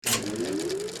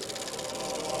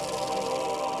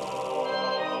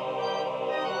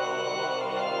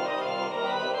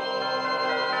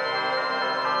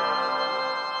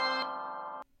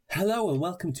Hello and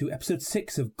welcome to episode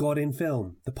 6 of God in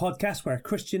Film, the podcast where a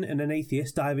Christian and an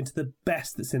atheist dive into the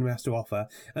best that cinema has to offer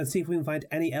and see if we can find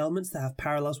any elements that have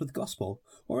parallels with the gospel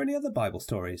or any other Bible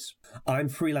stories. I'm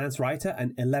freelance writer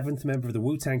and 11th member of the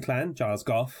Wu-Tang Clan, Giles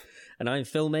Goff. And I'm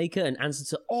filmmaker and answer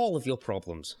to all of your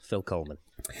problems, Phil Coleman.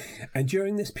 And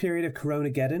during this period of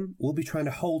Coronageddon, we'll be trying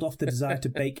to hold off the desire to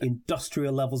bake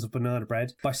industrial levels of banana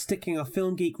bread by sticking our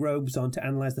film geek robes on to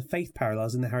analyse the faith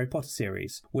parallels in the Harry Potter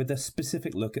series, with a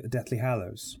specific look at the Deathly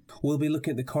Hallows. We'll be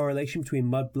looking at the correlation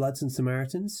between mudbloods and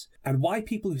Samaritans, and why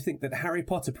people who think that Harry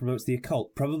Potter promotes the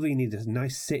occult probably need a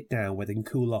nice sit down where they can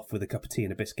cool off with a cup of tea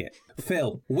and a biscuit.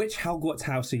 Phil, which Hogwarts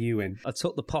house are you in? I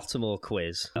took the Pottermore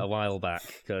quiz a while back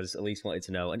because Elise wanted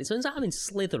to know, and it turns out I'm in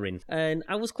Slytherin, and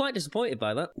I was quite disappointed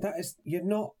by that. That is, you're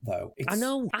not though. I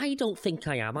know, I don't think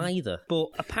I am either, but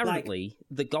apparently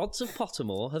the gods of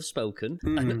Pottermore have spoken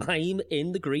and I'm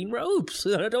in the green robes.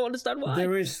 I don't understand why.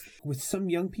 There is, with some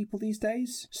young people these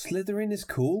days, Slytherin is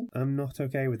cool. I'm not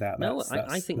okay with that.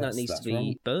 I think that needs to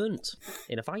be burnt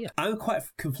in a fire. I'm quite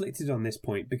conflicted on this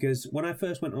point because when I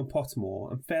first went on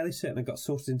Pottermore, I'm fairly certain I got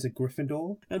sorted into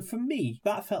Gryffindor, and for me,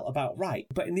 that felt about right.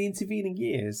 But in the intervening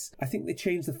years, I think they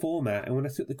changed the format, and when I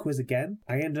took the quiz again,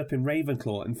 I ended up in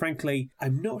Ravenclaw, and frankly,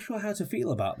 I'm not sure how to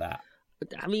feel about that.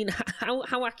 I mean,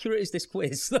 how accurate is this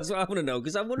quiz? That's what I want to know,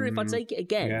 because I wonder if I take it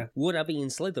again, would I be in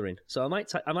Slytherin? So I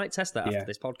might test that after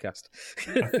this podcast.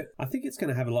 I think it's going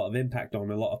to have a lot of impact on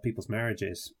a lot of people's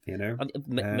marriages, you know?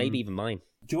 Maybe even mine.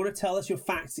 Do you want to tell us your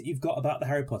facts that you've got about the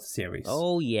Harry Potter series?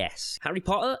 Oh, yes. Harry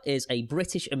Potter is a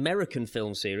British-American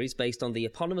film series based on the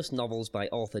eponymous novels by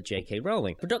author J.K.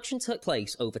 Rowling. Production took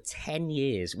place over 10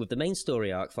 years, with the main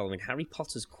story arc following Harry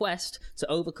Potter's quest to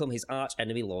overcome his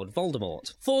arch-enemy Lord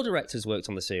Voldemort. 4 directors worked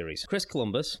on the series: Chris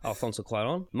Columbus, Alfonso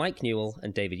Cuarón, Mike Newell,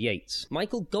 and David Yates.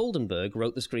 Michael Goldenberg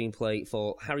wrote the screenplay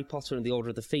for Harry Potter and the Order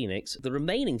of the Phoenix. The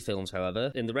remaining films,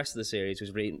 however, in the rest of the series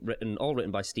was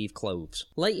written by Steve Kloves.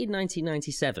 Late in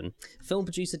 1997, film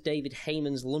producer David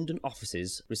Heyman's London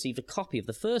offices received a copy of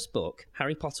the first book,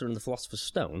 Harry Potter and the Philosopher's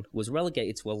Stone, was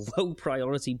relegated to a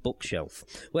low-priority bookshelf,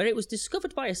 where it was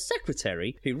discovered by a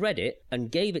secretary who read it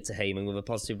and gave it to Heyman with a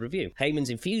positive review. Heyman's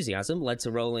enthusiasm led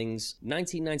to Rowling's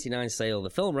 1999 sale of the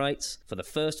film rights for the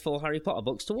first 4 Harry Potter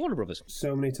books to Warner Brothers.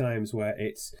 So many times where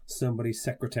it's somebody's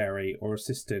secretary or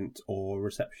assistant or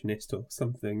receptionist or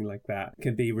something like that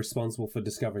can be responsible for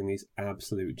discovering these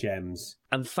absolute gems.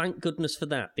 And thank goodness for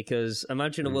that, because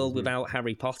imagine a world without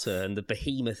Harry Potter and the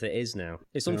behemoth it is now.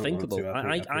 It's unthinkable.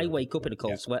 I wake up in a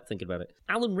cold sweat thinking about it.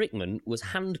 Alan Rickman was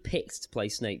handpicked to play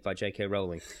Snape by J.K.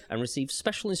 Rowling and received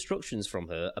special instructions from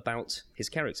her about his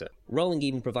character. Rowling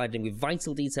even provided him with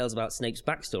vital details about Snape's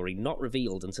backstory, not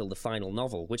revealed until the final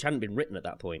novel, which hadn't been written at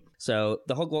that point. So,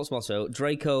 the Hogwarts motto,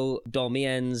 Draco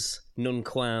Dormiens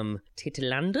Nunquam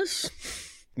Titilandus,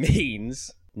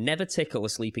 means never tickle a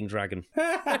sleeping dragon.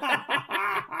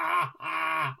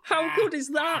 How good is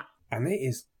that? And it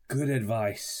is good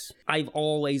advice. I've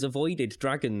always avoided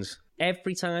dragons.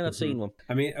 Every time I've seen one.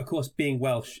 I mean, of course, being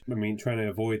Welsh, trying to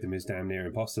avoid them is damn near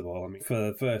impossible. For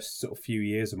the first sort of few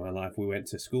years of my life, we went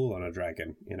to school on a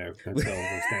dragon, until it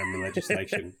was damn the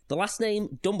legislation. The last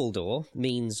name, Dumbledore,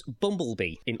 means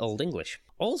bumblebee in Old English.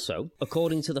 Also,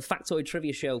 according to the factoid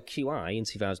trivia show QI in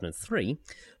 2003,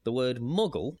 the word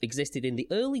muggle existed in the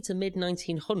early to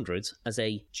mid-1900s as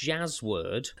a jazz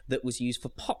word that was used for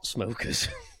pot smokers.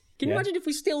 Can you imagine if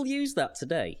we still use that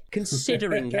today,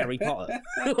 considering Harry Potter?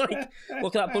 Look at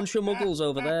that bunch of muggles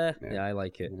over there. Yeah, I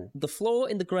like it. The floor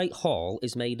in the Great Hall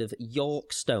is made of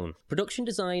York stone. Production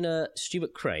designer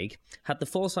Stuart Craig had the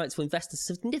foresight to invest a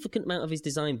significant amount of his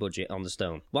design budget on the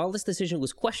stone. While this decision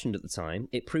was questioned at the time,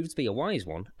 it proved to be a wise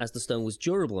one, as the stone was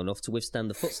durable enough to withstand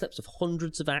the footsteps of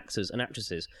hundreds of actors and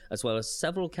actresses, as well as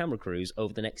several camera crews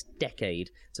over the next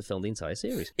decade to film the entire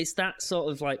series. It's that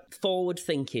sort of forward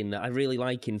thinking that I really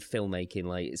like in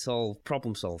filmmaking. It's all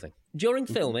problem solving. During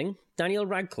filming, Daniel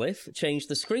Radcliffe changed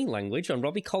the screen language on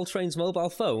Robbie Coltrane's mobile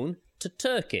phone to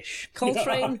Turkish.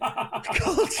 Coltrane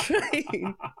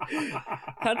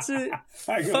had to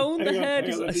phone the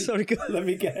hair. Sorry, go. Let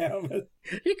me get out of it.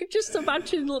 You could just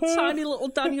imagine tiny little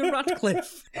Daniel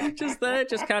Radcliffe just there,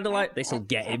 just kind of like, this'll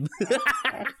get him.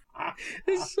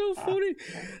 It's so funny.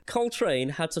 Coltrane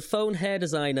had to phone hair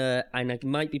designer, and I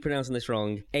might be pronouncing this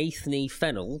wrong, Aithne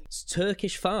Fennell's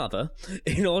Turkish father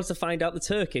in order to find out the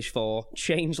Turkish for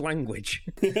change language.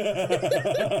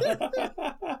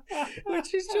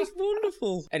 Which is just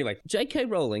wonderful. Anyway, J.K.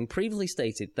 Rowling previously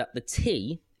stated that the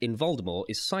T in Voldemort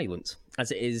is silent,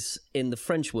 as it is in the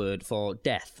French word for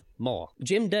death, more.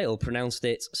 Jim Dale pronounced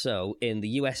it so in the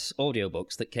US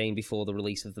audiobooks that came before the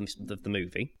release of the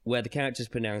movie, where the characters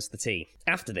pronounced the T.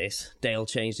 After this, Dale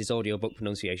changed his audiobook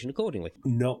pronunciation accordingly.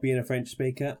 Not being a French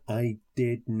speaker, I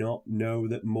did not know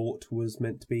that Mort was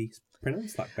meant to be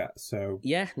pronounced like that. So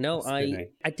yeah, no, I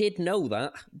did know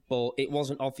that, but it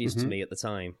wasn't obvious to me at the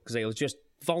time because it was just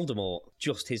Voldemort,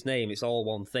 just his name. It's all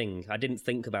one thing. I didn't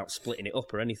think about splitting it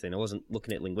up or anything. I wasn't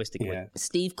looking at it linguistically. Yeah.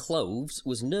 Steve Kloves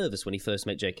was nervous when he first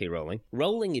met J.K. Rowling.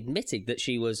 Rowling admitted that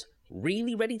she was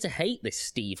really ready to hate this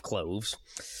Steve Kloves,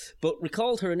 but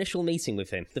recalled her initial meeting with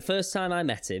him. The first time I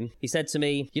met him, he said to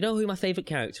me, "You know who my favourite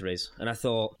character is?" And I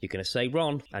thought, "You're going to say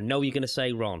Ron. I know you're going to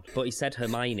say Ron." But he said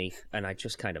Hermione, and I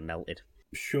just kind of melted.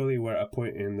 Surely we're at a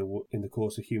point in the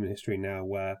course of human history now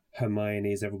where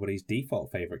Hermione is everybody's default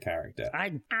favourite character.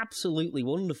 I'm absolutely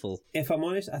wonderful. If I'm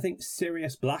honest, I think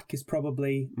Sirius Black is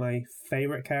probably my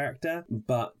favourite character,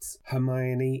 but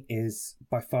Hermione is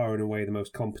by far and away the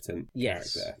most competent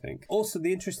character, I think. Also,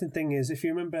 the interesting thing is, if you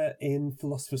remember in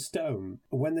Philosopher's Stone,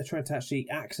 when they're trying to actually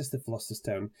access the Philosopher's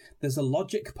Stone, there's a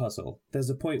logic puzzle. There's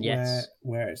a point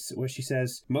where she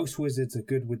says, most wizards are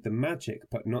good with the magic,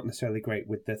 but not necessarily great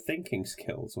with the thinking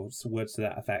skills, or words to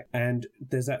that effect. And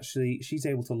there's actually, she's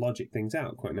able to logic things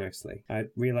out quite nicely. I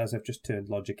realise I've just turned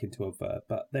logic into a verb,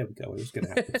 but there we go. It was going to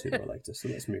happen sooner or later, so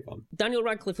let's move on. Daniel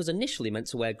Radcliffe was initially meant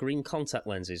to wear green contact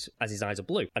lenses, as his eyes are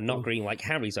blue, and not green like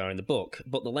Harry's are in the book,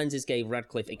 but the lenses gave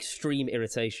Radcliffe extreme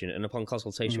irritation, and upon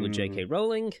consultation with J.K.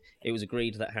 Rowling, it was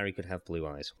agreed that Harry could have blue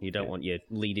eyes. You don't want your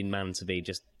leading man to be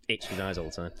just itching his eyes all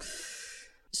the time.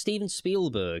 Steven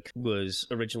Spielberg was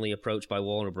originally approached by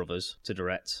Warner Brothers to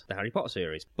direct the Harry Potter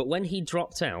series, but when he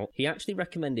dropped out, he actually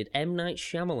recommended M. Night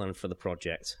Shyamalan for the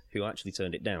project, who actually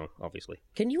turned it down, obviously.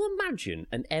 Can you imagine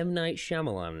an M. Night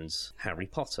Shyamalan's Harry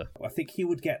Potter? I think he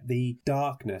would get the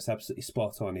darkness absolutely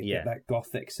spot on. He'd get that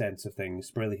gothic sense of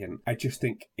things brilliant. I just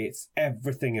think it's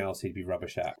everything else he'd be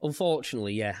rubbish at.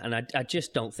 Unfortunately, yeah, and I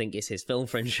just don't think it's his film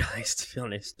franchise, to be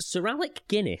honest. Sir Alec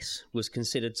Guinness was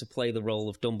considered to play the role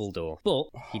of Dumbledore, but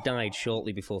he died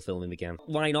shortly before filming began.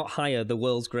 Why not hire the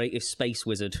world's greatest space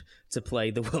wizard to play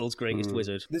the world's greatest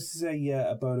wizard? This is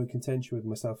a bone of contention with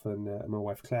myself and my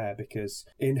wife Claire, because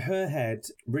in her head,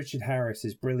 Richard Harris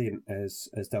is brilliant as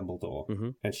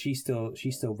Dumbledore, and she still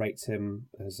rates him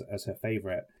as her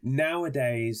favourite.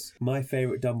 Nowadays, my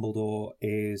favourite Dumbledore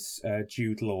is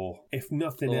Jude Law. If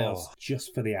nothing else,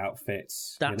 just for the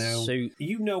outfits. That suit.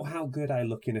 You know how good I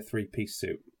look in a three-piece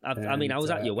suit. I mean, I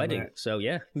was at your wedding, so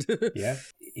yeah. Yeah,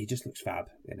 he just looks fab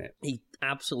in it. He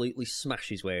absolutely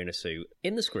smashes wearing a suit.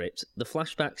 In the script, the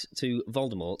flashbacks to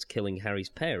Voldemort killing Harry's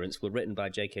parents were written by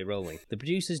J.K. Rowling. The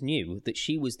producers knew that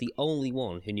she was the only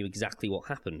one who knew exactly what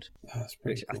happened. Oh, that's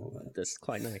pretty cool. That's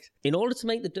quite nice. In order to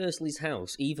make the Dursleys'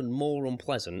 house even more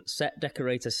unpleasant, set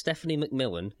decorator Stephanie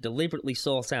McMillan deliberately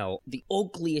sought out the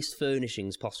ugliest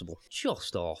furnishings possible.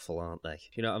 Just awful, aren't they?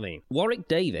 You know what I mean? Warwick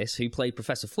Davis, who played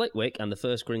Professor Flitwick and the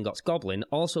first Gringotts Goblin,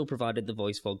 also provided the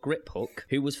voice for Griphook,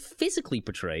 who was physically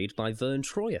portrayed by Vern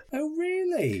Troyer. Oh,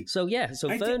 really? So yeah,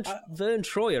 Vern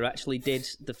Troyer actually did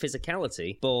the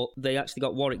physicality, but they actually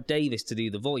got Warwick Davis to do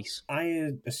the voice.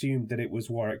 I assumed that it was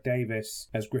Warwick Davis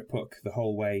as Griphook the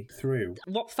whole way through.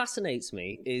 What fascinates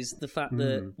me is the fact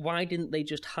that why didn't they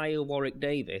just hire Warwick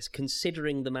Davis,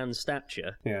 considering the man's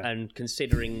stature and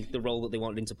considering the role that they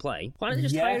wanted him to play? Why don't they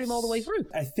just hire him all the way through?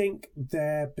 I think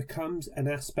there becomes an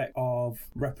aspect of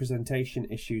representation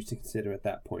issues to consider at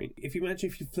that point. If you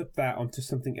flip that onto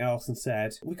something else and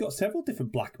said, we've got several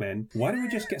different black men, why don't we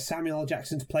just get Samuel L.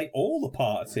 Jackson to play all the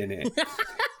parts in it?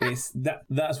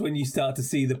 That's when you start to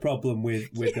see the problem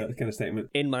with that kind of statement.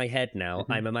 In my head now,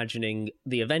 I'm imagining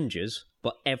the Avengers,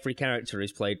 but every character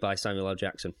is played by Samuel L.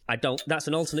 Jackson. That's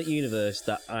an alternate universe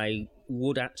that I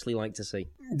would actually like to see.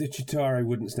 The Chitauri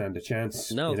wouldn't stand a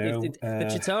chance. No, the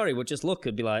Chitauri would just look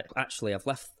and be like, actually, I've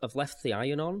left the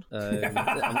iron on.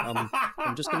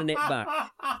 I'm just going to nip back.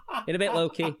 In a bit,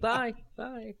 Loki. Bye.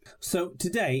 So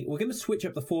today, we're going to switch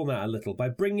up the format a little by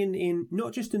bringing in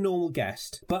not just a normal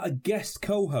guest, but a guest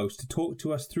co-host to talk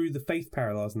to us through the faith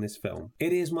parallels in this film.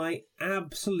 It is my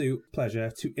absolute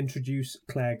pleasure to introduce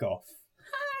Claire Goff.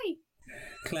 Hi!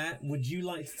 Claire, would you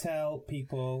like to tell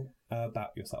people about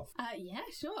yourself? Yeah,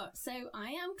 sure. So I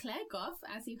am Claire Goff,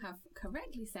 as you have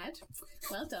correctly said.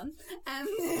 Well done. I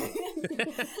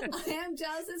am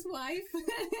Giles's wife,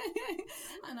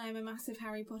 and I'm a massive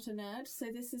Harry Potter nerd, so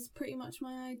this is pretty much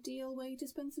my ideal way to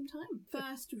spend some time.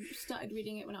 First started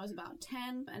reading it when I was about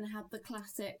 10, and had the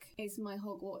classic, is my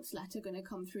Hogwarts letter going to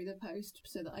come through the post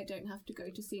so that I don't have to go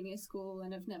to senior school,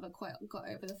 and I've never quite got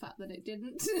over the fact that it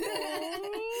didn't.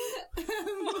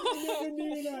 I never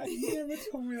knew that. You never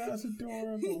told me that as That's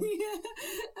adorable.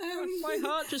 My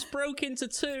heart just broke into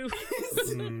two.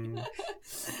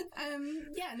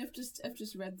 Yeah, and I've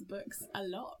just read the books a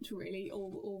lot, really,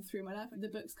 all through my life. The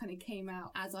books kind of came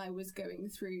out as I was going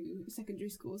through secondary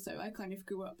school, so I kind of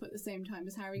grew up at the same time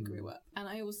as Harry grew up. And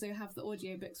I also have the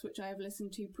audiobooks, which I have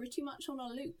listened to pretty much on a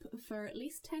loop for at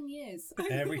least 10 years.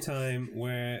 Every time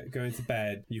we're going to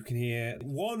bed, you can hear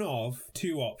one of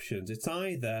two options. It's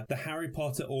either the Harry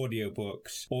Potter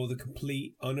audiobooks or the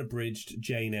complete unabridged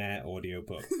Jane Eyre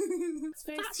audiobook.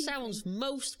 That sounds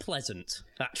most pleasant,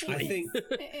 actually. I think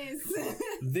it is.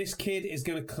 This kid is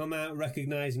going to come out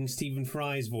recognising Stephen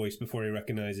Fry's voice before he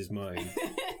recognises mine.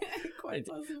 Quite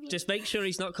possibly. Just make sure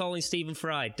he's not calling Stephen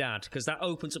Fry Dad, because that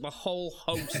opens up a whole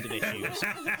host of issues.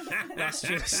 That's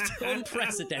just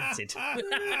unprecedented.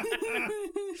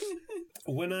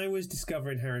 When I was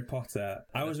discovering Harry Potter,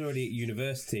 I was already at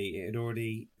university. It had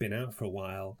already been out for a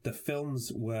while. The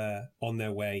films were on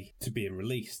their way to being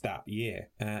released that year.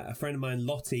 A friend of mine,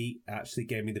 Lottie, actually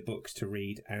gave me the books to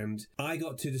read, and I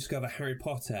got to discover Harry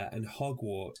Potter and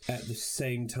Hogwarts at the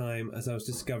same time as I was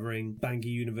discovering Bangor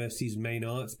University's main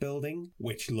arts building,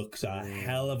 which looks a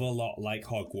hell of a lot like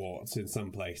Hogwarts in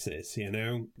some places, you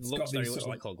know? It's Looks very much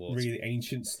like Hogwarts. Really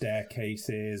ancient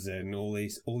staircases and all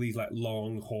these like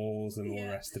long halls and all the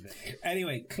rest of it.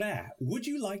 Anyway, Claire, would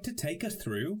you like to take us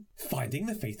through Finding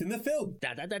the Faith in the Film?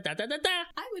 Da da da da da da da.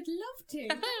 I would love to.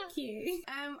 Thank you.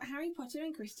 Harry Potter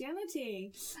and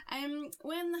Christianity.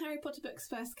 When the Harry Potter books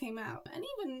first came out, and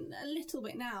even a little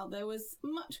bit now, there was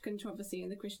much controversy in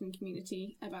the Christian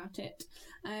community about it.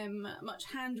 Much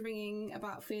hand-wringing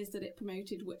about fears that it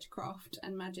promoted witchcraft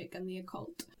and magic and the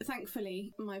occult.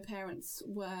 Thankfully, my parents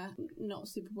were not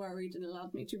super worried and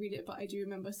allowed me to read it, but I do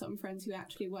remember some friends who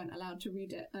actually weren't allowed to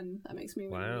read it, and that makes me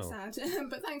really sad.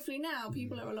 But thankfully now,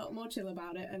 people are a lot more chill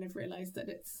about it and have realised that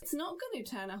it's not going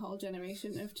to turn a whole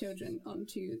generation of children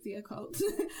onto the occult.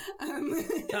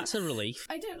 That's a relief.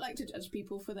 I don't like to judge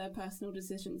people for their personal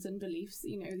decisions and beliefs.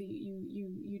 You know,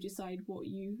 you decide what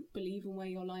you believe and where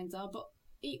your lines are, but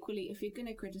equally, if you're going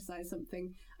to criticise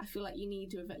something, I feel like you need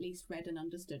to have at least read and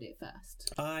understood it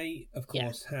first. I, of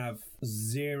course, have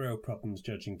zero problems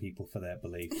judging people for their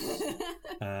beliefs.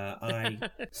 I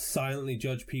silently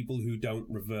judge people who don't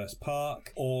reverse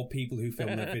park, or people who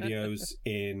film their videos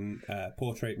in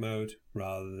portrait mode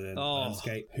rather than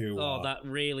landscape. That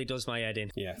really does my head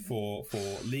in. Yeah, for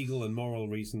legal and moral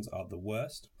reasons are the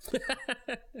worst.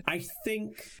 I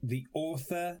think the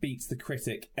author beats the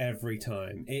critic every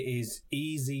time. It is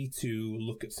easy to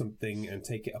look at something and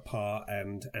take it apart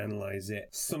and analyse it,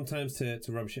 sometimes to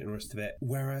rubbish it and the rest of it,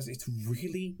 whereas it's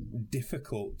really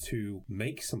difficult to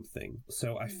make something.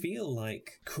 So I feel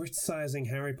like criticising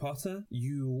Harry Potter,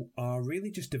 you are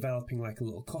really just developing like a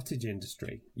little cottage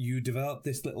industry. You develop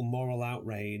this little moral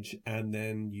outrage and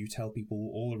then you tell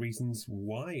people all the reasons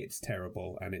why it's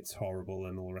terrible and it's horrible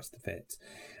and all the rest of it.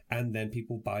 And then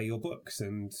people buy your books,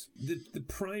 and the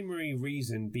primary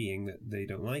reason being that they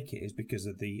don't like it is because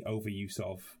of the overuse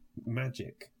of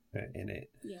magic in it.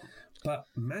 Yeah. But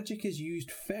magic is used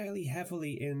fairly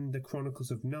heavily in the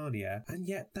Chronicles of Narnia, and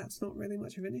yet that's not really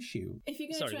much of an issue. If you're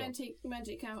going to try and take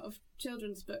magic out of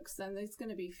children's books, then there's going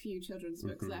to be few children's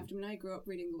books left. I mean, I grew up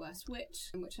reading The Worst Witch,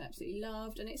 which I absolutely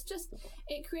loved, and it's just,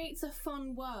 it creates a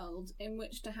fun world in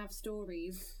which to have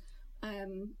stories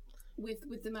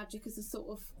with the magic as a sort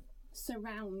of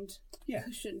surround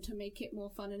cushion to make it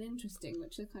more fun and interesting,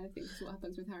 which I kind of think is what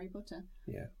happens with Harry Potter.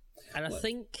 Yeah. And I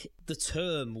think the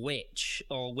term witch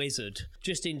or wizard,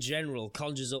 just in general,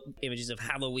 conjures up images of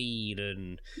Halloween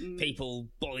and people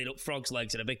boiling up frogs'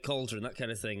 legs in a big cauldron, that kind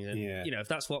of thing. And, you know, if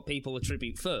that's what people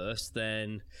attribute first,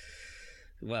 then,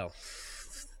 well,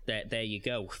 there you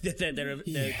go. They're going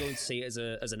to see it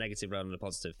as a negative rather than a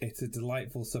positive. It's a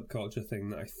delightful subculture thing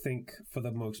that I think, for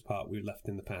the most part, we've left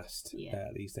in the past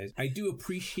these days. I do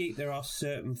appreciate there are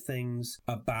certain things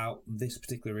about this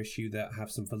particular issue that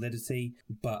have some validity,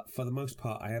 but for the most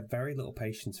part, I have very little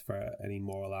patience for any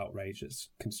moral outrage that's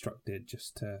constructed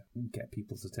just to get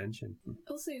people's attention.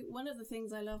 Also, one of the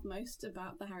things I love most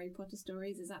about the Harry Potter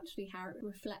stories is actually how it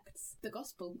reflects the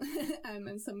gospel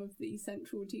and some of the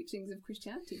central teachings of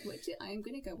Christianity, which I am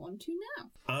going to go on to now.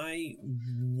 I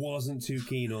wasn't too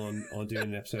keen on doing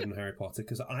an episode on Harry Potter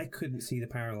because I couldn't see the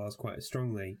parallels quite as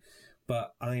strongly.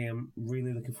 but I am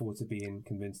really looking forward to being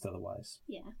convinced otherwise.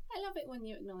 Yeah, I love it when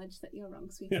you acknowledge that you're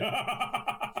wrong, sweetie. As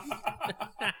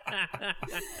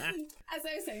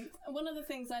I was saying, one of the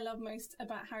things I love most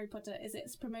about Harry Potter is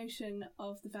its promotion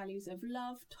of the values of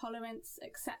love, tolerance,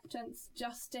 acceptance,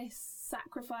 justice,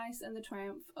 sacrifice, and the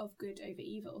triumph of good over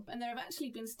evil. And there have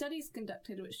actually been studies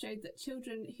conducted which showed that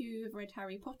children who have read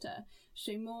Harry Potter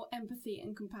show more empathy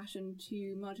and compassion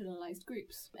to marginalised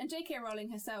groups. And J.K. Rowling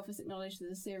herself has acknowledged that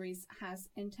the series has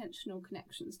intentional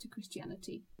connections to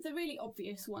Christianity. The really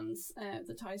obvious ones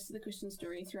that ties to the Christian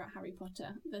story throughout Harry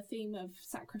Potter, the theme of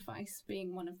sacrifice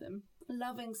being one of them.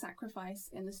 Loving sacrifice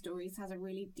in the stories has a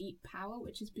really deep power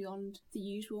which is beyond the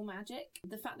usual magic.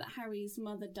 The fact that Harry's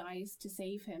mother dies to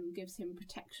save him gives him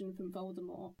protection from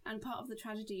Voldemort, and part of the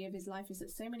tragedy of his life is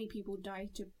that so many people die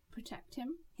to protect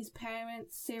him. His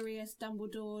parents, Sirius,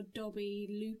 Dumbledore, Dobby,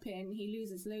 Lupin, he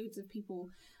loses loads of people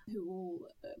who all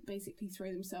basically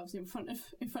throw themselves in front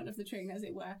of the train, as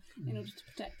it were, in order to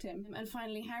protect him. And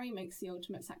finally, Harry makes the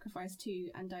ultimate sacrifice too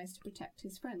and dies to protect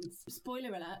his friends. Spoiler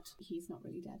alert, he's not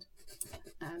really dead.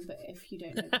 But if you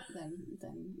don't know that,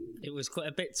 then... It was quite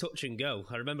a bit touch and go.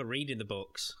 I remember reading the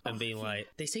books and being like,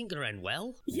 this ain't going to end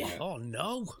well? Yeah. Oh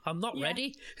no, I'm not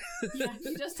ready. Yeah,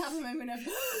 you just have a moment of,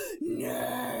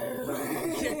 no!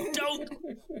 Don't!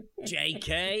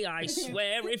 JK, I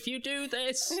swear if you do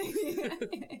this.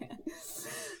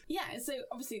 Yeah, so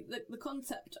obviously the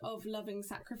concept of loving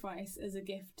sacrifice as a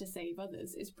gift to save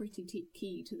others is pretty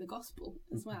key to the gospel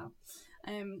as well.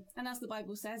 And as the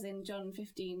Bible says in John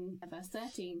 15 verse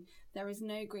 13, there is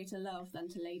no greater love than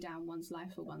to lay down one's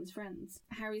life for one's friends.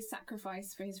 Harry's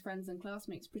sacrifice for his friends and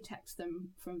classmates protects them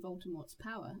from Voldemort's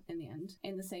power in the end,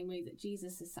 in the same way that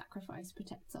Jesus' sacrifice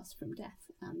protects us from death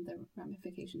and the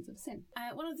ramifications of sin.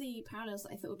 One of the parallels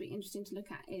that I thought would be interesting to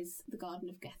look at is the Garden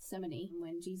of Gethsemane,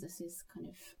 when Jesus is kind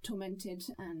of tormented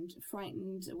and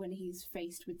frightened when he's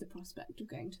faced with the prospect of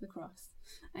going to the cross.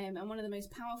 And one of the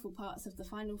most powerful parts of the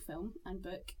final film and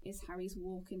book is Harry's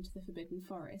walk into the Forbidden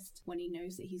Forest when he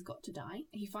knows that he's got to die.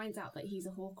 He finds out that he's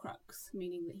a Horcrux,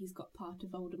 meaning that he's got part of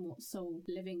Voldemort's soul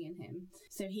living in him,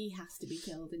 so he has to be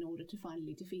killed in order to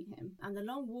finally defeat him. And the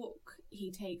long walk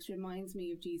he takes reminds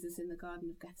me of Jesus in the Garden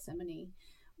of Gethsemane,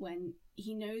 when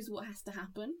he knows what has to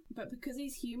happen, but because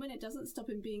he's human, it doesn't stop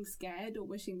him being scared or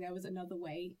wishing there was another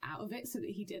way out of it so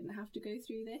that he didn't have to go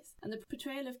through this. And the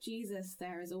portrayal of Jesus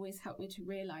there has always helped me to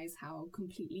realise how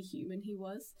completely human he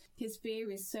was. His fear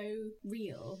is so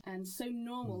real and so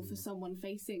normal for someone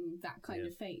facing that kind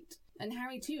of fate. And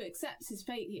Harry too accepts his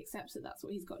fate. He accepts that that's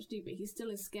what he's got to do, but he's still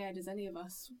as scared as any of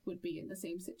us would be in the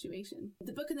same situation.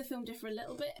 The book and the film differ a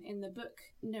little bit. In the book,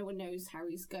 no one knows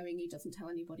Harry's going. He doesn't tell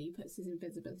anybody. He puts his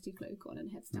invisibility cloak on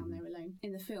and heads down there alone.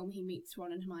 In the film, he meets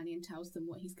Ron and Hermione and tells them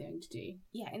what he's going to do.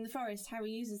 Yeah, in the forest, Harry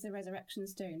uses the resurrection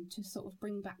stone to sort of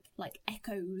bring back like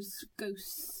echoes,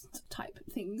 ghost type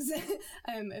things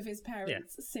of his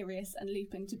parents, Sirius and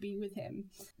Lupin, to be with him,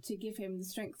 to give him the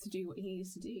strength to do what he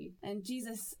needs to do. And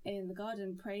Jesus in the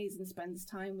garden prays and spends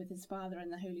time with his Father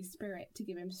and the Holy Spirit to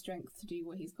give him strength to do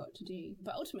what he's got to do.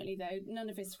 But ultimately, though, none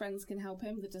of his friends can help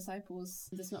him. The disciples,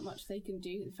 there's not much they can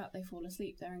do. In fact, they fall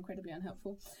asleep. They're incredibly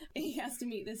unhelpful. He has to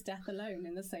meet this death alone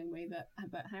in the same way that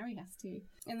Harry has to.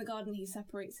 In the garden, he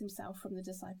separates himself from the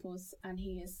disciples and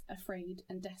he is afraid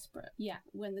and desperate. Yet,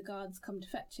 when the guards come to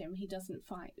fetch him, he doesn't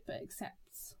fight but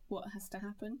accepts what has to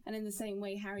happen. And in the same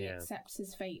way, Harry accepts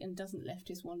his fate and doesn't lift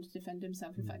his wand to defend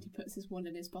himself. In fact, he puts his wand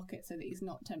in his pocket so that he's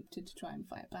not tempted to try and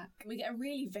fight back. We get a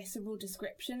really visceral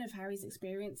description of Harry's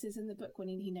experiences in the book when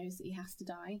he knows that he has to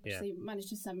die, which they managed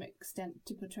to some extent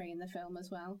to portray in the film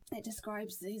as well. It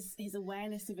describes his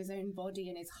awareness of his own body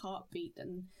and his heartbeat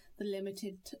and the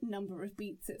limited number of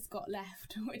beats it's got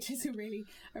left, which is a really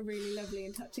lovely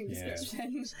and touching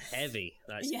description. It's heavy.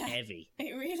 That's heavy.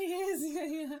 It really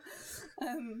is.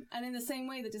 And in the same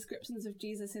way, the descriptions of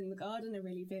Jesus in the garden are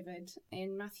really vivid.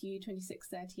 In Matthew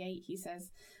 26:38, he says,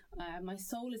 "My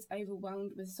soul is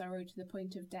overwhelmed with sorrow to the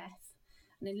point of death."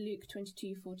 And in Luke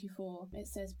 22:44, it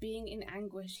says, "Being in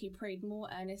anguish, he prayed more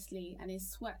earnestly, and his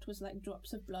sweat was like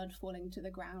drops of blood falling to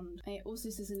the ground." And it also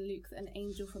says in Luke that an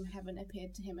angel from heaven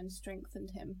appeared to him and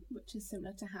strengthened him, which is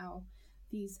similar to how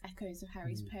these echoes of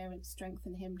Harry's parents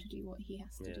strengthen him to do what he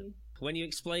has to do. when you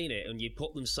explain it and you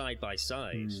put them side by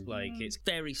side, like it's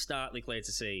very starkly clear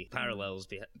to see parallels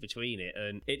between it,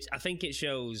 and I think it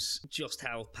shows just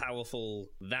how powerful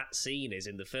that scene is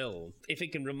in the film. If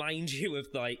it can remind you of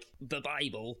like the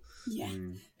Bible,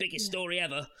 biggest story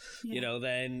ever,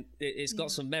 then it's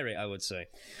got some merit, I would say.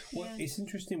 Well, it's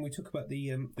interesting. We talk about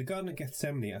the Garden of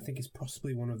Gethsemane. I think is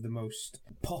possibly one of the most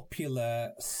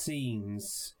popular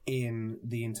scenes in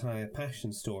the entire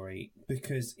Passion story,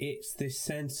 because it's this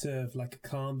sense of like a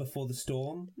calm before the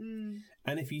storm.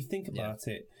 And if you think about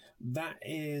it, that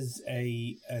is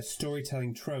a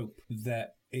storytelling trope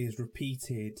that is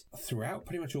repeated throughout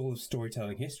pretty much all of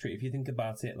storytelling history. If you think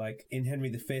about it, like in Henry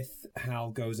V,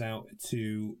 Hal goes out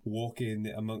to walk in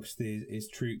amongst his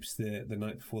troops the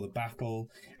night before the battle,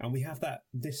 and we have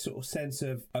this sort of sense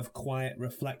of quiet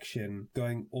reflection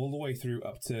going all the way through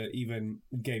up to even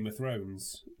Game of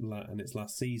Thrones and its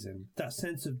last season. That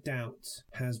sense of doubt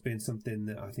has been something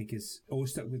that I think is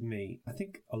always stuck with me. I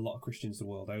think a lot of Christians the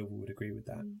world over would agree with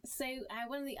that. So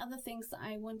one of the other things that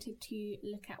I wanted to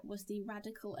look at was the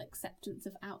radical acceptance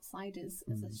of outsiders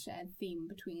as a shared theme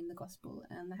between the Gospel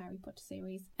and the Harry Potter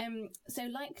series. So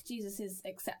like Jesus's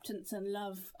acceptance and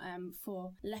love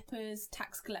for lepers,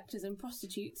 tax collectors and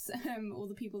prostitutes, all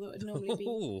the people that would normally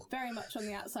be very much on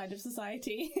the outside of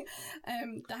society,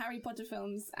 the Harry Potter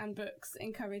films and books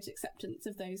encourage acceptance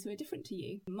of those who are different to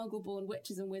you. Muggle-born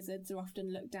witches and wizards are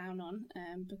often looked down on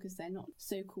because they're not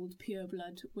so-called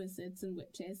pure-blood wizards and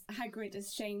witches. Hagrid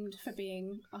is shamed for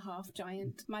being a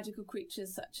half-giant. Magical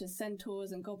creatures such as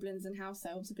centaurs and goblins and house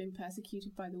elves have been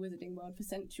persecuted by the wizarding world for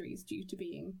centuries due to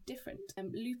being different.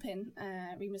 Lupin,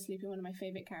 Remus Lupin, one of my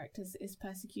favourite characters, is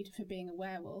persecuted for being a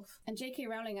werewolf. And J.K.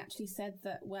 Rowling actually said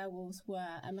that werewolves were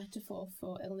a metaphor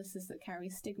for illnesses that carry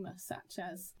stigma, such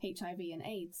as HIV and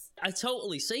AIDS. I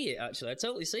totally see it, actually. I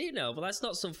totally see it now, but that's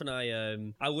not something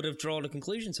I would have drawn a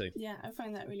conclusion to. Yeah, I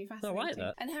find that really fascinating. I like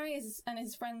that. And Harry and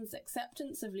his friends'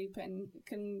 acceptance of Lupin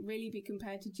can really be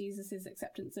compared to Jesus'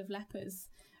 acceptance of lepers,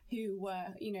 who were,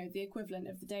 the equivalent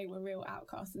of the day, were real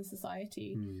outcasts in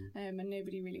society, and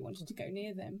nobody really wanted to go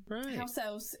near them. Right. House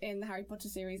elves in the Harry Potter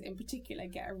series in particular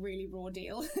get a really raw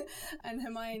deal, and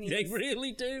Hermione... They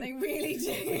really do. They really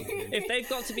do. If they've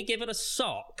got to be given a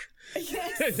sock,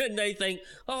 then they think,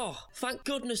 oh, thank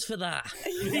goodness for that.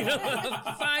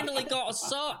 I've finally got a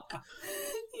sock.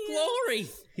 Glory!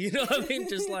 You know what I mean?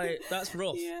 Just like, that's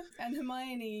rough. Yeah. And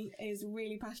Hermione is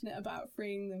really passionate about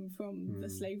freeing them from the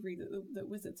slavery that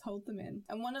wizards hold them in.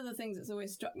 And one of the things that's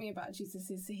always struck me about Jesus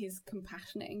is his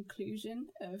compassionate inclusion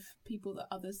of people that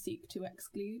others seek to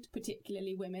exclude,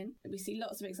 particularly women. We see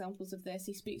lots of examples of this.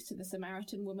 He speaks to the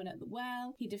Samaritan woman at the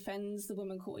well. He defends the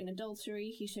woman caught in adultery.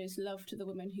 He shows love to the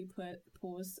woman who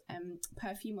pours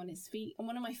perfume on his feet. And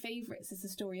one of my favourites is the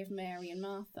story of Mary and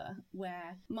Martha,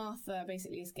 where Martha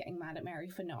basically is getting mad at Mary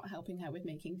for not helping her with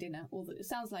making dinner. It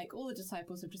sounds like all the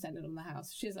disciples have descended on the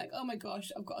house. She's like, oh my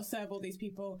gosh, I've got to serve all these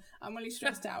people. I'm really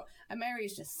stressed out. And Mary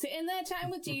is just sitting there chatting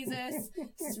with Jesus.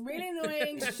 It's really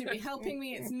annoying. She should be helping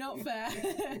me. It's not fair.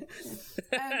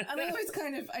 And I always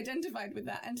kind of identified with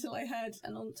that until I heard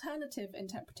an alternative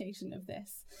interpretation of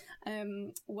this,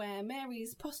 where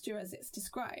Mary's posture, as it's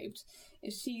described,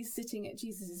 is she's sitting at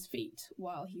Jesus' feet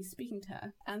while he's speaking to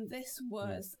her. And this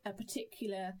was a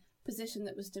particular position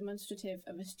that was demonstrative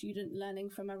of a student learning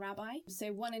from a rabbi.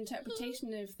 So one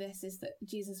interpretation of this is that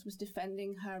Jesus was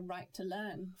defending her right to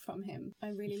learn from him. I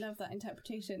really love that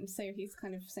interpretation. So he's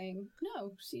kind of saying,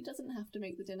 no, she doesn't have to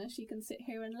make the dinner. She can sit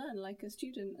here and learn like a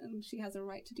student, and she has a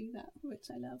right to do that, which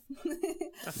I love.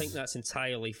 I think that's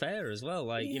entirely fair as well.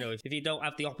 Like, if you don't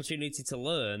have the opportunity to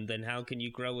learn, then how can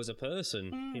you grow as a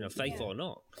person, faith or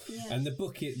not? Yeah. And the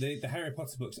book, the Harry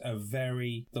Potter books are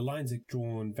the lines are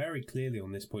drawn very clearly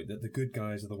on this point, that the good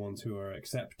guys are the ones who are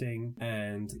accepting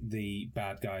and the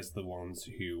bad guys are the ones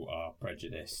who are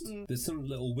prejudiced. There's some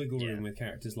little wiggle room with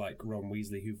characters like Ron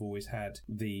Weasley, who've always had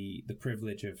the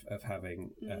privilege of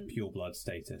having pure blood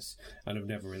status and have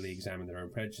never really examined their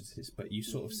own prejudices, but you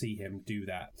sort of see him do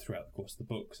that throughout the course of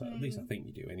the book, so at least I think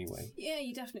you do anyway. Yeah,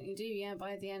 you definitely do. Yeah,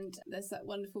 by the end there's that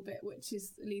wonderful bit which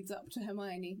leads up to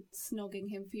Hermione snogging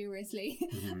him furiously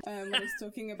when he's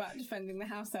talking about defending the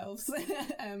house elves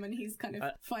and he's kind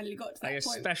of finally got to that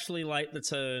point. Especially like the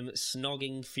term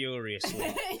snogging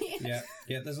furiously. yeah,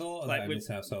 there's a lot of that in this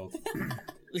household.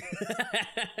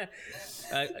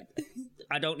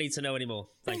 I don't need to know anymore.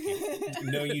 Thank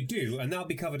you. No, you do, and that'll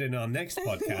be covered in our next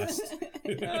podcast.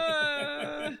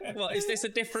 What, is this a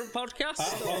different podcast?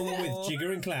 At Home with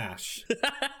Jigger and Clash.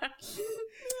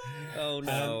 Oh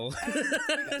no!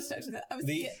 I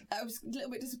was a little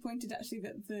bit disappointed actually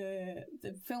that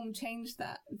the film changed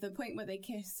that. The point where they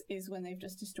kiss is when they've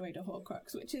just destroyed a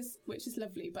Horcrux, which is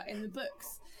lovely. But in the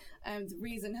books, the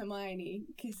reason Hermione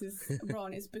kisses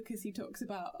Ron is because he talks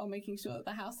about making sure that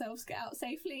the house elves get out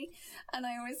safely, and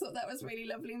I always thought that was a really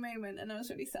lovely moment, and I was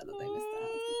really sad that they missed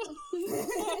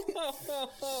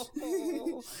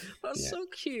that. That's so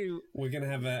cute. We're going to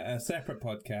have a separate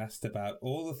podcast about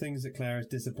all the things that Claire is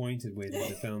disappointed with in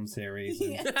the film series.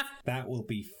 And that will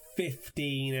be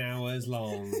 15 hours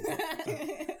long.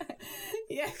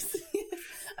 Yes.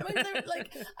 I mean, I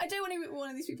don't want to be one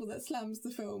of these people that slams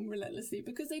the film relentlessly,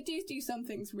 because they do some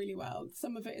things really well.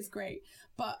 Some of it is great,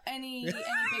 but any big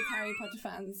Harry Potter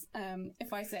fans,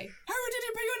 if I say, "Harry, did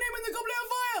you put your name in the Goblet of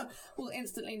Fire?" will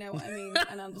instantly know what I mean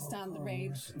and understand the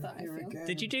rage that I feel.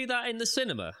 Did you do that in the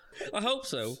cinema? I hope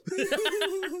so.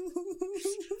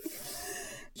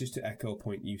 Just to echo a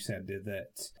point you said,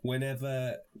 that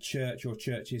whenever church or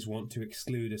churches want to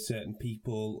exclude a certain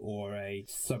people or a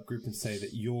subgroup and say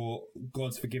that your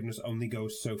God's forgiveness only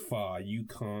goes so far, you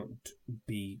can't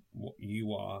be what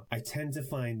you are, I tend to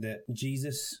find that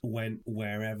Jesus went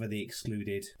wherever the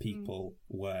excluded people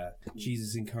were.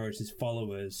 Jesus encouraged his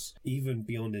followers, even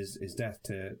beyond his death,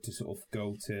 to sort of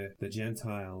go to the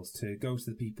Gentiles, to go to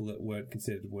the people that weren't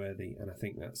considered worthy. And I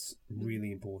think that's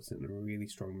really important and a really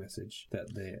strong message that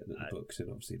the books and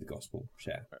obviously the gospel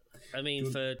share. I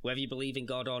mean, for whether you believe in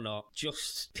God or not,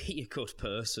 just be a good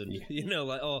person, you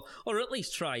know, or at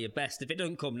least try your best. If it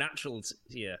doesn't come natural to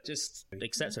you, just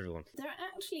accept everyone. There are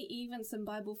actually even some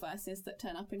Bible verses that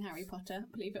turn up in Harry Potter,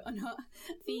 believe it or not.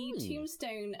 The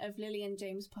tombstone of Lily and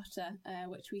James Potter,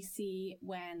 which we see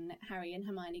when Harry and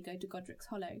Hermione go to Godric's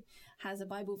Hollow, has a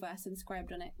Bible verse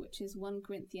inscribed on it, which is 1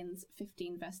 Corinthians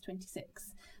 15 verse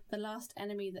 26. The last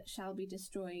enemy that shall be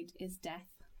destroyed is death.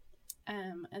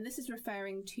 And this is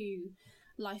referring to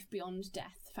life beyond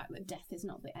death, the fact that death is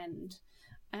not the end.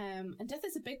 And death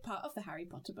is a big part of the Harry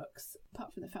Potter books,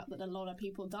 apart from the fact that a lot of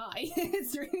people die.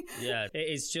 It's really... Yeah, it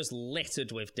is just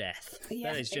littered with death.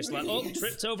 Yeah, it's just really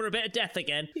tripped over a bit of death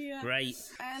again. Yeah. Great.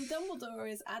 And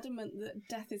Dumbledore is adamant that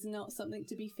death is not something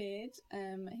to be feared.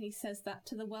 He says that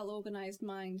to the well-organised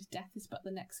mind, death is but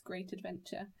the next great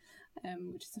adventure,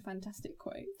 which is a fantastic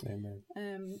quote.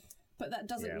 Amen. But that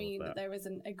doesn't mean that there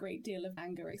isn't a great deal of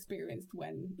anger experienced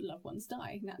when loved ones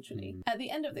die, naturally. At the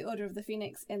end of the Order of the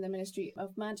Phoenix in the Ministry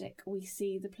of Magic, we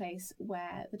see the place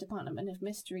where the Department of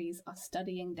Mysteries are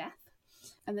studying death.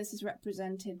 And this is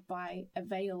represented by a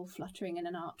veil fluttering in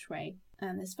an archway.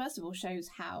 And this, first of all, shows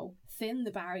how thin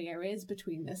the barrier is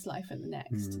between this life and the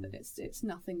next. That it's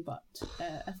nothing but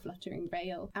a fluttering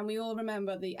veil. And we all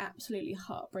remember the absolutely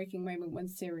heartbreaking moment when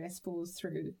Sirius falls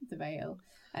through the veil.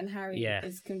 And Harry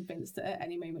is convinced that at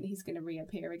any moment he's going to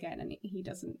reappear again. And he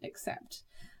doesn't accept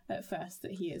at first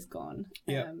that he is gone.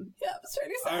 It's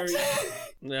really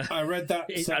sad. I read that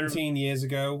 17 years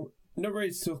ago. Not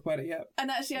ready to talk about it yet. And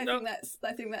actually, I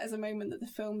think that is a moment that the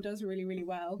film does really, really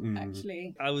well,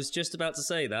 actually. I was just about to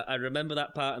say that. I remember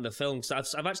that part in the film,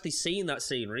 because I've actually seen that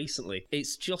scene recently.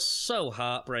 It's just so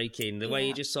heartbreaking, the way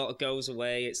he just sort of goes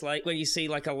away. It's like when you see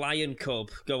like a lion cub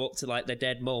go up to like their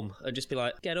dead mum and just be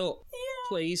like, get up,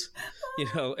 please. You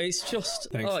know, it's just,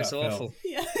 it's awful.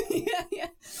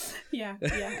 Yeah.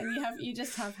 And you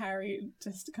just have Harry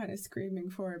just kind of screaming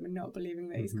for him and not believing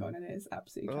that he's gone, and it is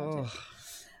absolutely tragic.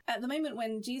 At the moment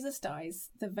when Jesus dies,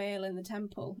 the veil in the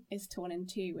temple is torn in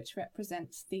two, which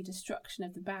represents the destruction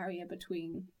of the barrier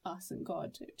between us and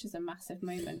God, which is a massive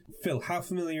moment. Phil, how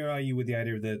familiar are you with the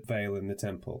idea of the veil in the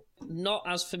temple? Not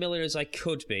as familiar as I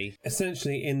could be.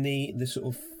 Essentially, in the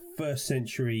sort of first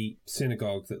century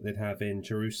synagogue that they'd have in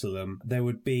Jerusalem, there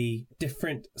would be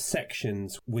different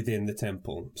sections within the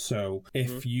temple. So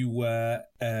if you were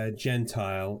a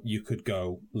Gentile, you could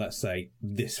go, let's say,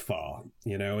 this far,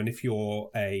 you know, and if you're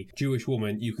a Jewish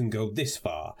woman, you can go this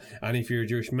far. And if you're a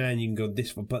Jewish man, you can go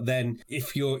this far. But then you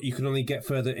can only get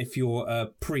further if you're a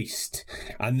priest.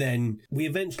 And then we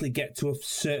eventually get to a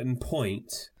certain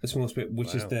point, the smallest bit,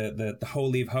 which is the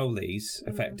Holy of Holies,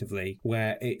 effectively,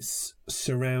 where it's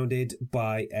surrounded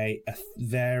by a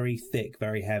very thick,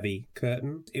 very heavy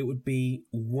curtain. It would be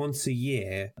once a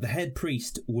year, the head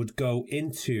priest would go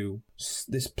into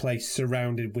this place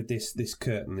surrounded with this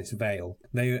curtain, this veil.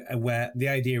 Where the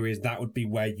idea is that would be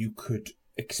where you could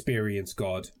experience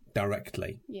God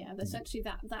directly. Yeah, essentially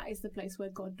that is the place where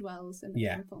God dwells in the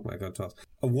temple. Where God dwells.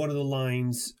 One of the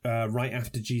lines right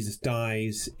after Jesus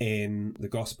dies in the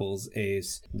Gospels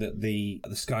is that the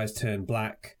skies turn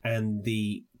black and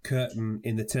the curtain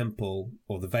in the temple,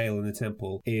 or the veil in the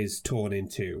temple, is torn in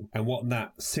two. And what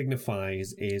that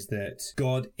signifies is that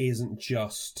God isn't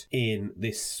just in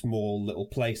this small little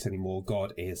place anymore.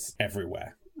 God is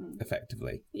everywhere.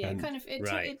 Effectively, yeah, kind of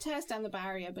it tears down the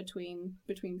barrier between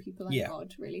people and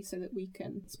God, really, so that we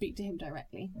can speak to him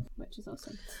directly, which is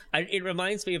awesome. And it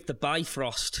reminds me of the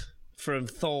Bifrost from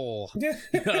Thor. You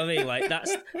know what I mean? Like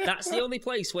that's the only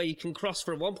place where you can cross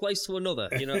from one place to another.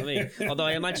 You know what I mean? Although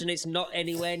I imagine it's not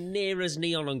anywhere near as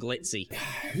neon and glitzy.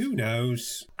 Who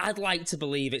knows? I'd like to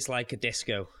believe it's like a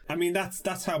disco. I mean,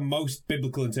 that's how most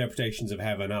biblical interpretations of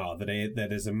heaven are. That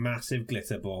there's a massive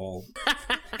glitter ball,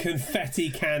 confetti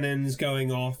cannons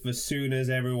going off as soon as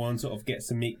everyone sort of gets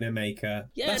to meet their maker.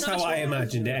 Yeah, that's how I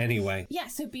imagined it anyway. Yeah,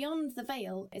 so beyond the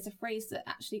veil is a phrase that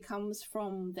actually comes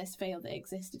from this veil that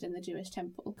existed in the Jewish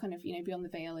temple. Kind of, beyond the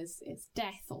veil is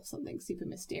death or something super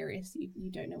mysterious.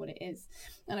 You don't know what it is.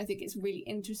 And I think it's really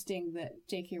interesting that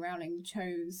J.K. Rowling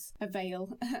chose a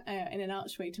veil in an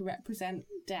archway to represent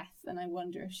death. And I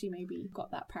wonder if she maybe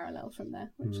got that parallel from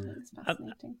there, which is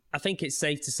fascinating. I think it's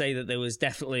safe to say that there was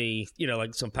definitely,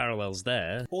 like some parallels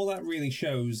there. All that really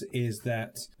shows is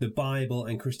that the Bible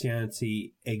and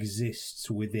Christianity exists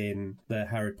within the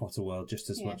Harry Potter world just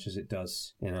as much as it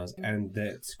does in us, and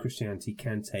that Christianity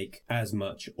can take as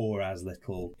much or as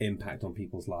little impact on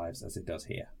people's lives as it does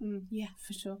here. Yeah,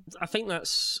 for sure. I think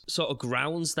that's sort of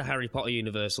grounds the Harry Potter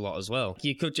universe a lot as well.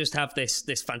 You could just have this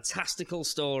fantastical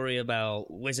story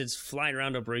about wizards flying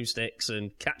around on broomsticks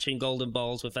and catching golden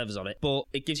balls with feathers on it, but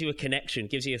it gives you a connection,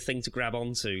 gives you a thing to grab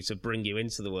onto to bring you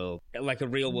into the world, like a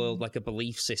real world, like a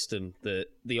belief system that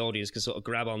the audience can sort of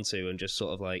grab onto and just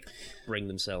sort of like bring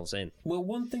themselves in. Well,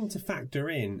 one thing to factor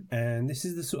in, and this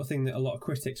is the sort of thing that a lot of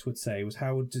critics would say, was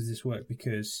how does this work?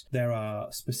 Because there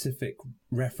are specific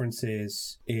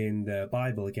references in the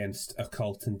Bible against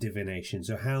occult and divination.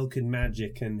 So how can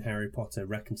magic and Harry Potter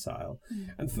reconcile?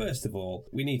 And first of all,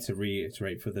 we need to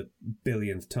reiterate for the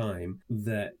billionth time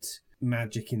that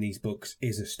magic in these books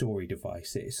is a story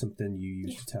device. It is something you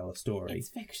use to tell a story. It's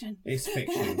fiction. It's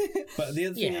fiction. But the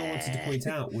other thing I wanted to point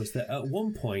out was that at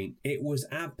one point it was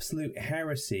absolute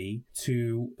heresy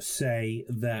to say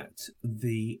that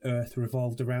the earth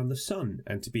revolved around the sun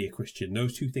and to be a Christian.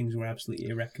 Those two things were absolutely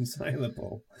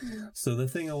irreconcilable. So the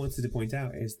thing I wanted to point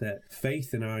out is that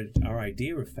faith and our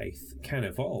idea of faith can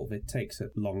evolve. It takes a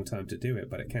long time to do it,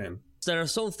 but it can. There are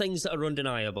some things that are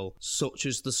undeniable, such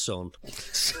as the sun.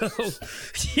 So,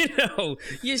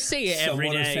 you see it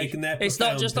every day. It's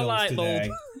not just a light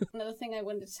bulb. Another thing I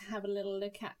wanted to have a little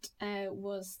look at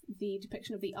was the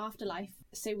depiction of the afterlife.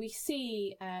 So we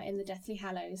see in the Deathly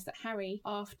Hallows that Harry,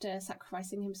 after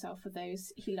sacrificing himself for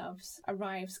those he loves,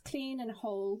 arrives clean and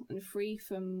whole and free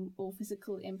from all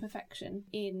physical imperfection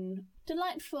in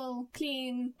delightful,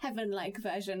 clean, heaven-like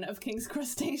version of King's Cross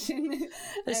Station.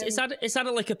 It's had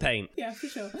a lick of paint. Yeah, for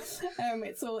sure.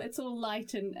 It's all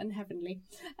light and heavenly,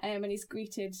 and he's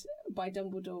greeted by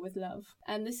Dumbledore with love.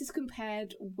 And this is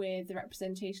compared with the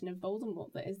representation of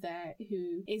Voldemort that is there,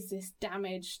 who is this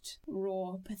damaged,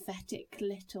 raw, pathetic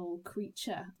little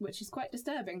creature, which is quite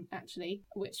disturbing, actually,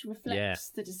 which reflects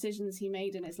the decisions he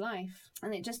made in his life.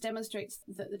 And it just demonstrates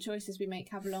that the choices we make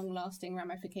have long-lasting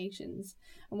ramifications.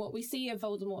 And what we see of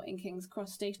Voldemort in King's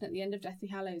Cross Station at the end of Deathly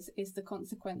Hallows is the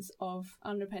consequence of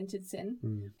unrepented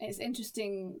sin. It's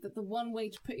interesting that the one way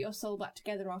to put your soul back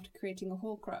together after creating a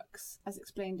Horcrux, as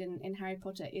explained in Harry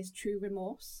Potter, is true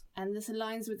remorse. And this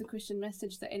aligns with the Christian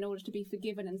message that in order to be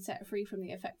forgiven and set free from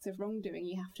the effects of wrongdoing,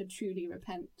 you have to truly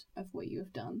repent of what you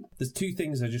have done. There's two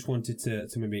things I just wanted to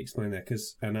maybe explain there,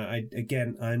 because, and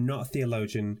I'm not a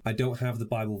theologian, I don't have the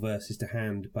Bible verses to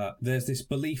hand, but there's this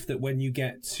belief that when you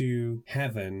get to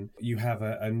heaven, you have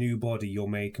a new body, you're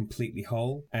made completely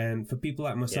whole. And for people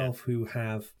like myself who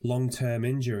have long-term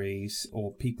injuries,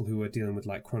 or people who are dealing with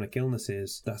like chronic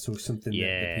illnesses, that's always something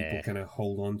that people kind of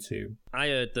hold on to. I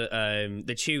heard that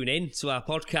they tune in to our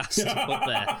podcast up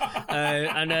there,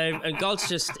 and God's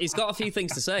he's got a few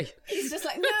things to say. He's just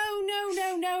like,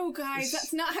 no, guys,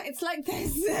 that's not how it's like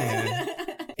this. Yeah.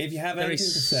 If you have anything to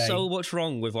say, there is so much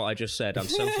wrong with what I just said. I'm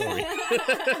so sorry.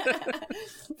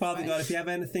 Father God, if you have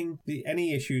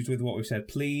any issues with what we've said,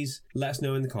 please let us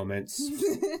know in the comments.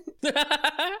 I can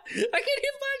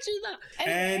imagine that.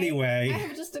 Anyway. I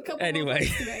have just a couple more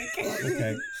points to make.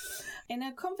 Okay. In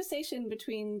a conversation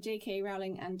between J.K.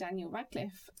 Rowling and Daniel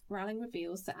Radcliffe, Rowling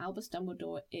reveals that Albus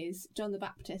Dumbledore is John the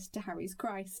Baptist to Harry's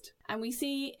Christ. And we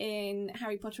see in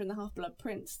Harry Potter and the Half-Blood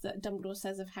Prince that Dumbledore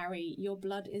says of Harry, "Your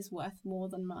blood is worth more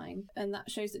than mine." And that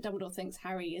shows that Dumbledore thinks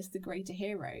Harry is the greater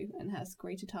hero and has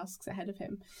greater tasks ahead of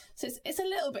him. So it's a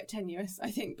little bit tenuous,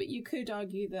 I think, but you could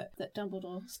argue that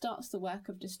Dumbledore starts the work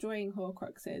of destroying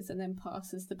Horcruxes and then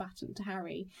passes the baton to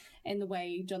Harry in the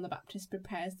way John the Baptist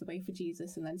prepares the way for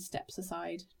Jesus and then steps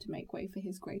aside to make way for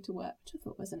his greater work, which I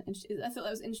thought that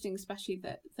was interesting, especially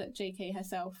that J.K.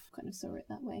 herself kind of saw it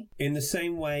that way. In the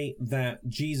same way that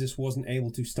Jesus wasn't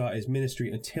able to start his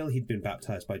ministry until he'd been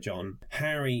baptized by John,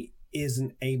 Harry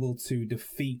isn't able to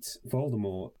defeat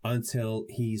Voldemort until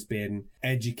he's been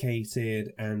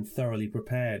educated and thoroughly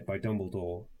prepared by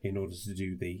Dumbledore in order to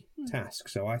do the task.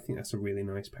 So I think that's a really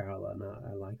nice parallel, and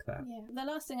I like that. Yeah.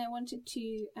 The last thing I wanted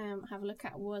to have a look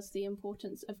at was the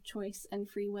importance of choice and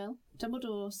free will.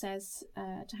 Dumbledore says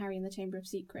to Harry in the Chamber of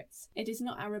Secrets, "It is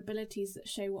not our abilities that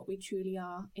show what we truly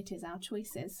are, it is our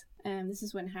choices." This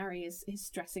is when Harry is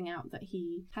stressing out that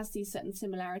he has these certain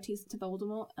similarities to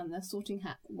Voldemort, and the Sorting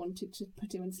Hat wanted to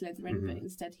put him in Slytherin, but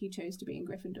instead he chose to be in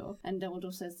Gryffindor. And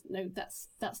Dumbledore says, "No,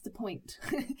 that's the point.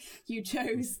 You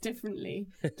chose differently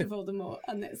to Voldemort,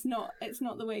 and it's not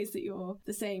the ways that you're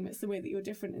the same, it's the way that you're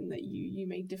different, and that you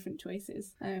made different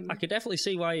choices." I could definitely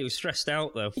see why he was stressed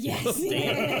out, though. Yes.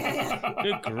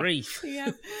 Good grief.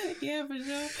 Yeah, for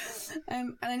sure.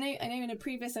 And I know in a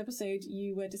previous episode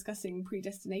you were discussing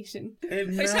predestination. It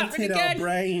melted our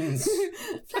brains.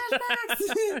 Flashbacks.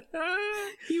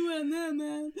 You weren't there,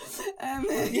 man.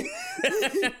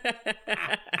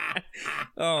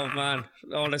 Oh man,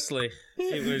 honestly,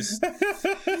 it was.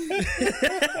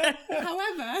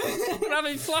 However, we're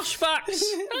having flashbacks.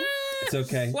 It's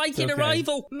okay. Like it's in okay.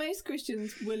 Arrival. Most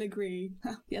Christians will agree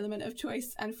the element of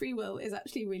choice and free will is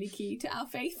actually really key to our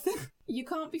faith. You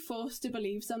can't be forced to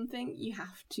believe something. You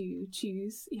have to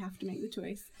choose. You have to make the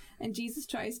choice. And Jesus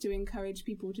tries to encourage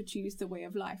people to choose the way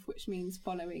of life, which means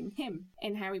following him.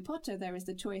 In Harry Potter, there is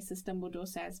the choice, as Dumbledore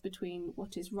says, between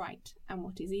what is right and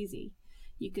what is easy.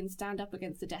 You can stand up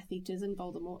against the Death Eaters and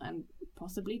Voldemort and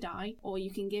possibly die, or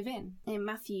you can give in. In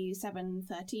Matthew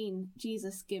 7:13,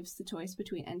 Jesus gives the choice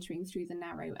between entering through the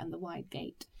narrow and the wide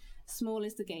gate. Small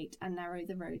is the gate and narrow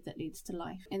the road that leads to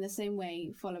life. In the same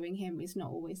way, following him is not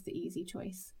always the easy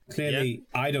choice. Clearly,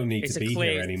 I don't need to be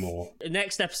here anymore.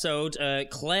 Next episode,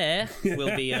 Claire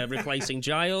will be replacing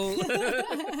Giles.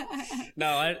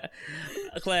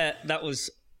 Claire, that was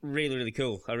really, really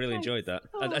cool. I really enjoyed that.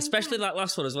 And especially that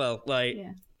last one as well.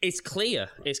 It's clear.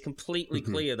 It's completely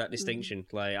clear, that distinction.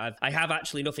 I have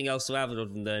actually nothing else to add other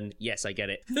than, yes, I get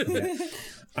it. Yeah.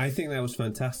 I think that was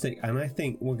fantastic, and I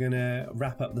think we're going to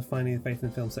wrap up the Finding the Faith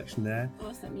in Film section there.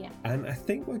 Awesome, yeah. And I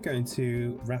think we're going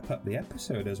to wrap up the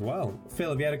episode as well. Phil,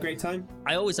 have you had a great time?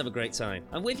 I always have a great time.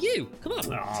 I'm with you. Come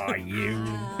on. Oh, you.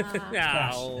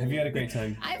 Flash, have you had a great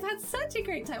time? I've had such a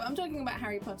great time. I'm talking about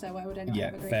Harry Potter. Why would I not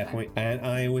have a great time? Yeah, fair point. And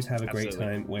I always have a great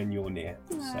time when you're near.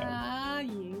 So,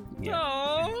 you. Yeah.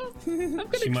 Aww, I'm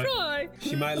going to cry.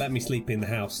 She might let me sleep in the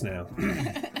house now.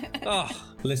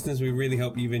 Listeners, we really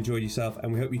hope you've enjoyed yourself,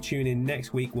 and we hope you tune in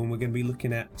next week when we're going to be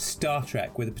looking at Star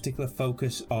Trek with a particular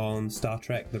focus on Star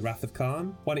Trek The Wrath of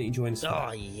Khan. Why don't you join us for that?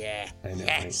 Oh, yeah. I know,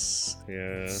 yes. Right?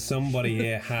 Yeah. Somebody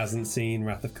here hasn't seen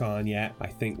Wrath of Khan yet. I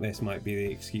think this might be the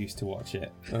excuse to watch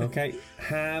it. Okay,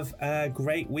 have a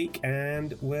great week,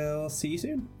 and we'll see you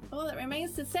soon. All that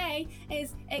remains to say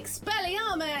is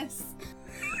Expelliarmus!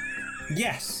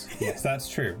 Yes, that's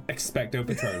true. Expecto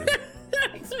Patronum.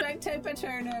 Expecto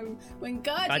Patronum.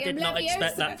 Wingardium I did not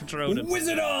expect that Patronum.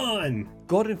 Wizard on!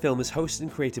 God in Film is hosted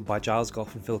and created by Giles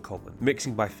Goff and Phil Coleman.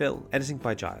 Mixing by Phil, editing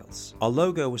by Giles. Our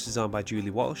logo was designed by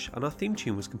Julie Walsh, and our theme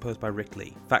tune was composed by Rick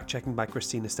Lee. Fact-checking by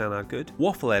Christina Stannard-Good.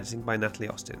 Waffle editing by Natalie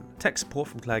Austin. Tech support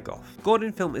from Claire Goff. God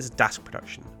in Film is a Dask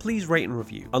production. Please rate and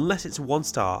review, unless it's 1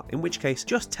 star, in which case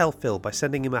just tell Phil by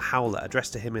sending him a howler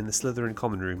addressed to him in the Slytherin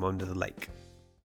common room under the lake.